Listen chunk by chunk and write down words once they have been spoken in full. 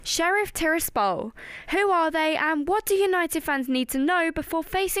Sheriff Tiraspol. Who are they and what do United fans need to know before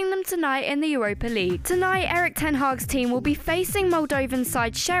facing them tonight in the Europa League? Tonight, Erik ten Hag's team will be facing Moldovan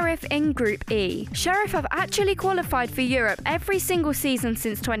side Sheriff in Group E. Sheriff have actually qualified for Europe every single season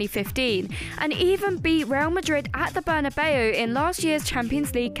since 2015 and even beat Real Madrid at the Bernabeu in last year's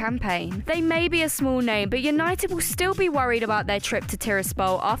Champions League campaign. They may be a small name, but United will still be worried about their trip to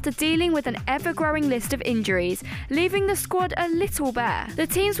Tiraspol after dealing with an ever-growing list of injuries, leaving the squad a little bare. The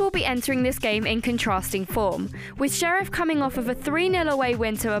teams will be entering this game in contrasting form, with Sheriff coming off of a 3-0 away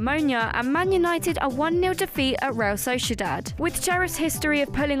win to Ammonia and Man United a 1-0 defeat at Real Sociedad. With Sheriff's history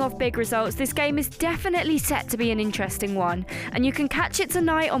of pulling off big results, this game is definitely set to be an interesting one, and you can catch it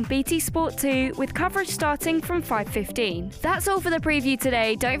tonight on BT Sport 2 with coverage starting from 5:15. That's all for the preview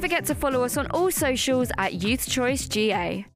today. Don't forget to follow us on all socials at Youth Choice GA.